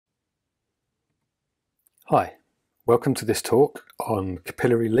Hi, welcome to this talk on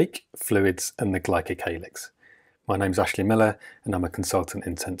capillary leak, fluids and the Glycocalyx. My name's Ashley Miller and I'm a consultant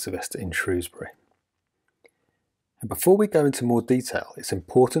intensivist in Shrewsbury. And before we go into more detail, it's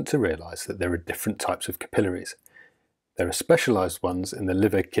important to realise that there are different types of capillaries. There are specialised ones in the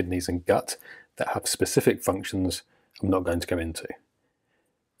liver, kidneys and gut that have specific functions I'm not going to go into.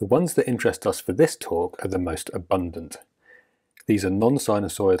 The ones that interest us for this talk are the most abundant. These are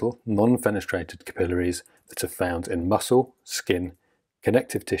non-sinusoidal, non-fenestrated capillaries that are found in muscle, skin,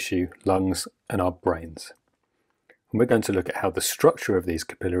 connective tissue, lungs, and our brains. And we're going to look at how the structure of these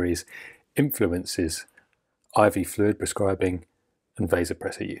capillaries influences IV fluid prescribing and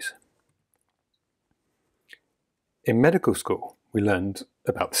vasopressor use. In medical school, we learned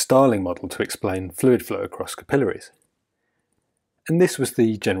about the Starling model to explain fluid flow across capillaries. And this was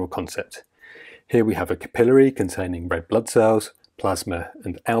the general concept. Here we have a capillary containing red blood cells, plasma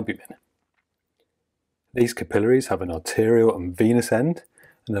and albumin. These capillaries have an arterial and venous end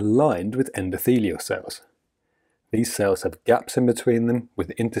and are lined with endothelial cells. These cells have gaps in between them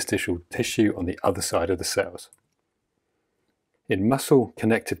with interstitial tissue on the other side of the cells. In muscle,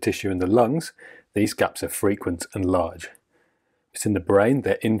 connective tissue and the lungs, these gaps are frequent and large. But in the brain,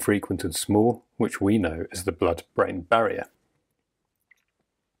 they're infrequent and small, which we know as the blood-brain barrier.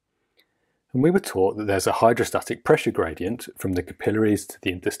 And we were taught that there's a hydrostatic pressure gradient from the capillaries to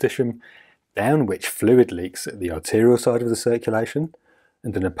the interstitium, down which fluid leaks at the arterial side of the circulation,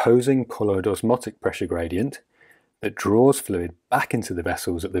 and an opposing colloid-osmotic pressure gradient that draws fluid back into the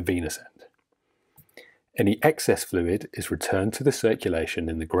vessels at the venous end. Any excess fluid is returned to the circulation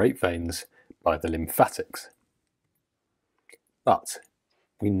in the great veins by the lymphatics. But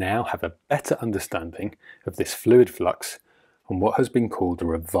we now have a better understanding of this fluid flux on what has been called the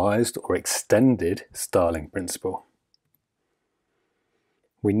revised or extended Starling principle.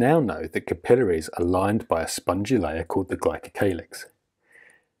 We now know that capillaries are lined by a spongy layer called the Glycocalyx.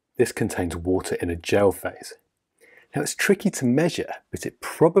 This contains water in a gel phase. Now it's tricky to measure, but it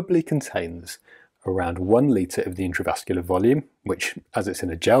probably contains around 1 litre of the intravascular volume, which, as it's in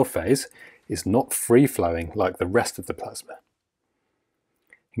a gel phase, is not free-flowing like the rest of the plasma.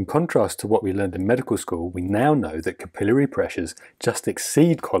 In contrast to what we learned in medical school, we now know that capillary pressures just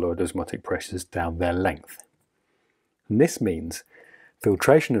exceed colloid-osmotic pressures down their length. And this means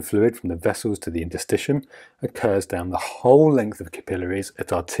filtration of fluid from the vessels to the interstitium occurs down the whole length of capillaries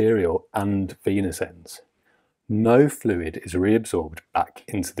at arterial and venous ends. No fluid is reabsorbed back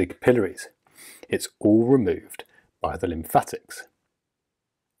into the capillaries. It's all removed by the lymphatics.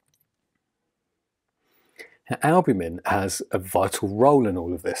 Now, albumin has a vital role in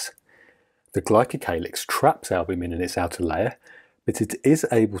all of this. The Glycocalyx traps albumin in its outer layer, but it is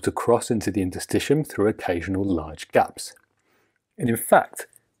able to cross into the interstitium through occasional large gaps. And in fact,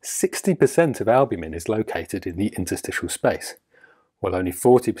 60% of albumin is located in the interstitial space, while only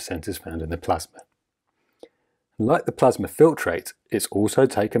 40% is found in the plasma. Like the plasma filtrate, it's also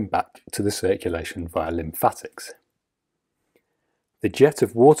taken back to the circulation via lymphatics. The jet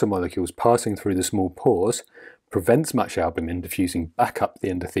of water molecules passing through the small pores prevents much albumin diffusing back up the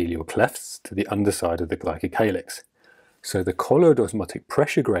endothelial clefts to the underside of the Glycocalyx. So the colloid-osmotic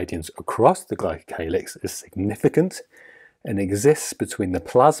pressure gradient across the Glycocalyx is significant and exists between the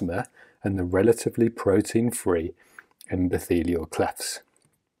plasma and the relatively protein-free endothelial clefts.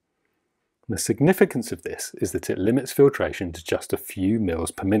 The significance of this is that it limits filtration to just a few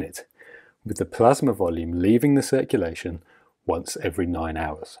mils per minute, with the plasma volume leaving the circulation once every 9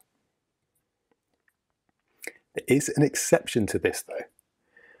 hours. There is an exception to this though.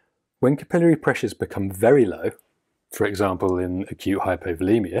 When capillary pressures become very low, for example in acute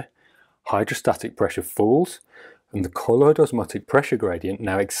hypovolemia, hydrostatic pressure falls and the colloid-osmotic pressure gradient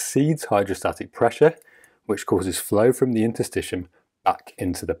now exceeds hydrostatic pressure, which causes flow from the interstitium back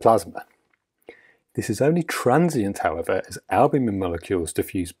into the plasma. This is only transient, however, as albumin molecules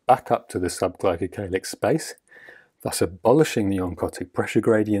diffuse back up to the subglycocalyx space, thus abolishing the oncotic pressure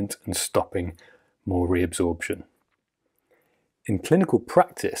gradient and stopping more reabsorption. In clinical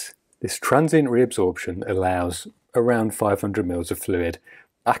practice, this transient reabsorption allows around 500 ml of fluid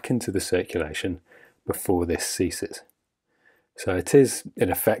back into the circulation before this ceases. So it is, in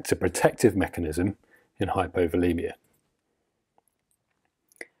effect, a protective mechanism in hypovolemia.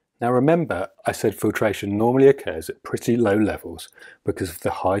 Now remember, I said filtration normally occurs at pretty low levels because of the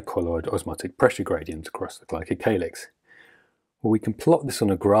high colloid osmotic pressure gradient across the Glycocalyx. Well, we can plot this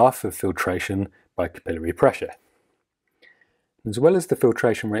on a graph of filtration by capillary pressure. As well as the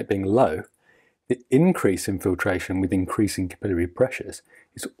filtration rate being low, the increase in filtration with increasing capillary pressures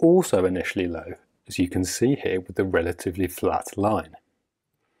is also initially low, as you can see here with the relatively flat line.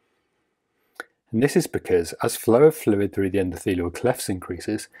 And this is because as flow of fluid through the endothelial clefts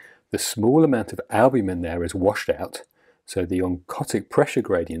increases, the small amount of albumin there is washed out, so the oncotic pressure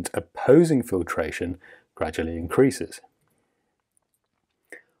gradient opposing filtration gradually increases.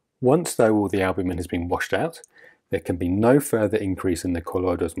 Once, though, all the albumin has been washed out, there can be no further increase in the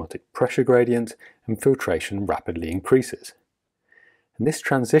colloidosmotic pressure gradient, and filtration rapidly increases. And this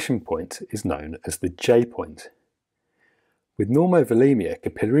transition point is known as the J point. With normovolemia,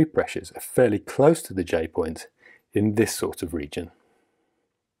 capillary pressures are fairly close to the J point in this sort of region.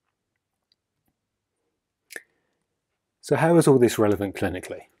 So how is all this relevant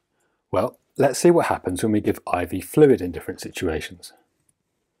clinically? Well, let's see what happens when we give IV fluid in different situations.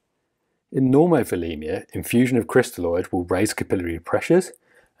 In normovolemia, infusion of crystalloid will raise capillary pressures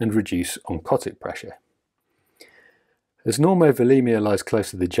and reduce oncotic pressure. As normovolemia lies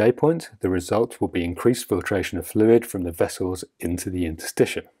close to the J point, the result will be increased filtration of fluid from the vessels into the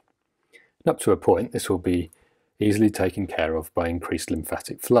interstitium. And up to a point, this will be easily taken care of by increased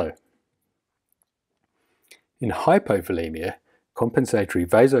lymphatic flow. In hypovolemia, compensatory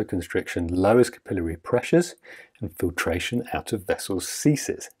vasoconstriction lowers capillary pressures and filtration out of vessels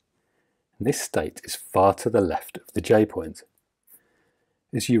ceases. And this state is far to the left of the J point.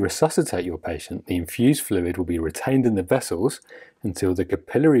 As you resuscitate your patient, the infused fluid will be retained in the vessels until the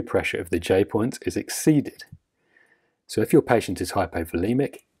capillary pressure of the J point is exceeded. So if your patient is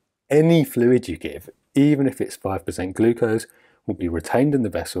hypovolemic, any fluid you give, even if it's 5% glucose, will be retained in the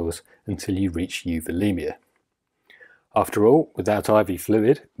vessels until you reach euvolemia. After all, without IV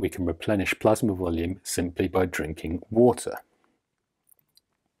fluid, we can replenish plasma volume simply by drinking water.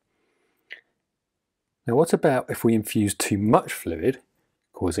 Now what about if we infuse too much fluid,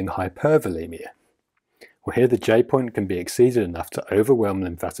 causing hypervolemia? Well, here the J point can be exceeded enough to overwhelm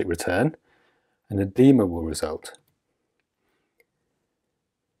lymphatic return, and edema will result.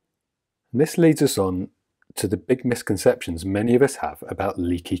 And this leads us on to the big misconceptions many of us have about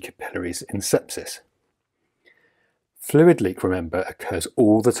leaky capillaries in sepsis. Fluid leak, remember, occurs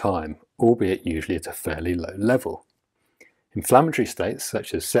all the time, albeit usually at a fairly low level. Inflammatory states,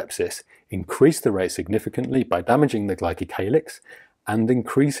 such as sepsis, increase the rate significantly by damaging the glycocalyx and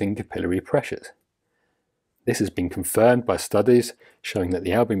increasing capillary pressures. This has been confirmed by studies showing that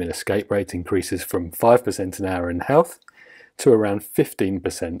the albumin escape rate increases from 5% an hour in health to around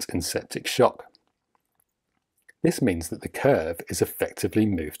 15% in septic shock. This means that the curve is effectively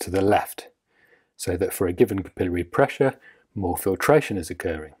moved to the left, so that for a given capillary pressure, more filtration is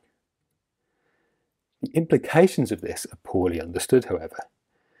occurring. The implications of this are poorly understood, however.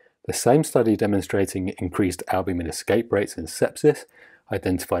 The same study demonstrating increased albumin escape rates in sepsis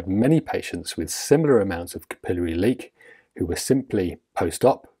identified many patients with similar amounts of capillary leak who were simply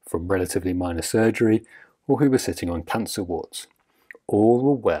post-op from relatively minor surgery or who were sitting on cancer wards. All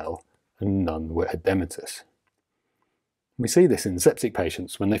were well and none were edematous. We see this in septic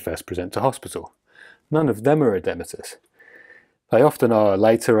patients when they first present to hospital. None of them are edematous. They often are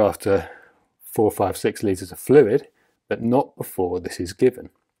later after 4, 5, 6 litres of fluid, but not before this is given.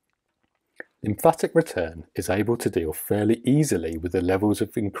 Lymphatic return is able to deal fairly easily with the levels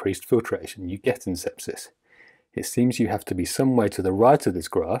of increased filtration you get in sepsis. It seems you have to be some way to the right of this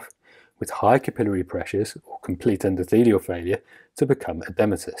graph, with high capillary pressures or complete endothelial failure to become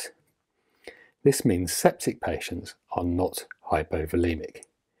edematous. This means septic patients are not hypovolemic.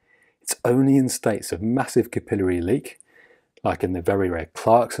 It's only in states of massive capillary leak, like in the very rare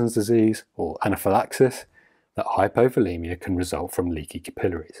Clarkson's disease or anaphylaxis, that hypovolemia can result from leaky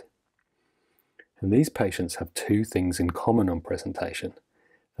capillaries. And these patients have two things in common on presentation.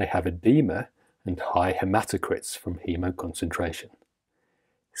 They have edema and high hematocrits from hemoconcentration.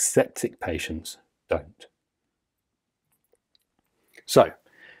 Septic patients don't. So,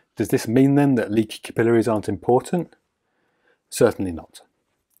 does this mean then that leaky capillaries aren't important? Certainly not.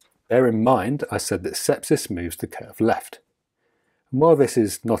 Bear in mind I said that sepsis moves the curve left. And while this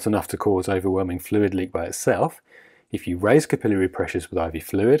is not enough to cause overwhelming fluid leak by itself, if you raise capillary pressures with IV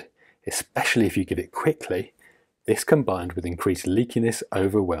fluid, especially if you give it quickly, this combined with increased leakiness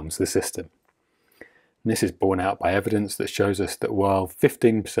overwhelms the system. And this is borne out by evidence that shows us that while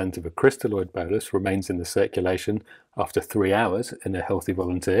 15% of a crystalloid bolus remains in the circulation after 3 hours in a healthy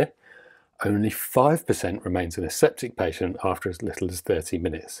volunteer, only 5% remains in a septic patient after as little as 30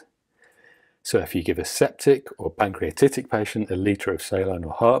 minutes. So if you give a septic or pancreatitic patient a litre of saline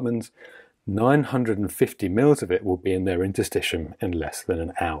or Hartmann's, 950 ml of it will be in their interstitium in less than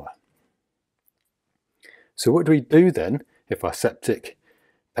an hour. So what do we do then if our septic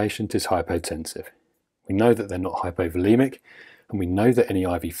patient is hypotensive? We know that they're not hypovolemic, and we know that any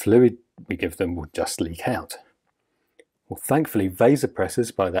IV fluid we give them will just leak out. Well, thankfully,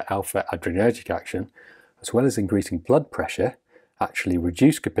 vasopressors, by their alpha adrenergic action, as well as increasing blood pressure, actually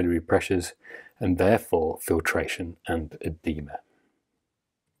reduce capillary pressures and therefore filtration and edema.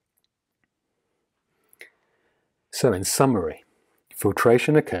 So in summary,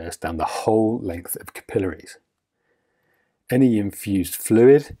 filtration occurs down the whole length of capillaries. Any infused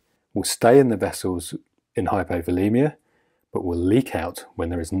fluid will stay in the vessels in hypovolemia, but will leak out when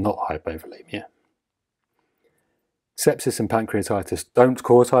there is not hypovolemia. Sepsis and pancreatitis don't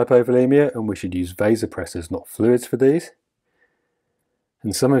cause hypovolemia, and we should use vasopressors, not fluids, for these.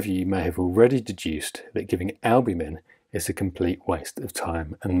 And some of you may have already deduced that giving albumin is a complete waste of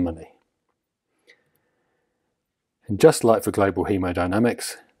time and money. And just like for global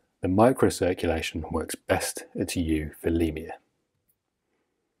hemodynamics, the microcirculation works best at euvolemia.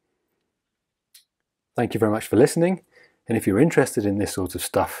 Thank you very much for listening, and if you're interested in this sort of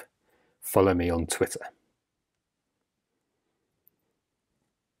stuff, follow me on Twitter.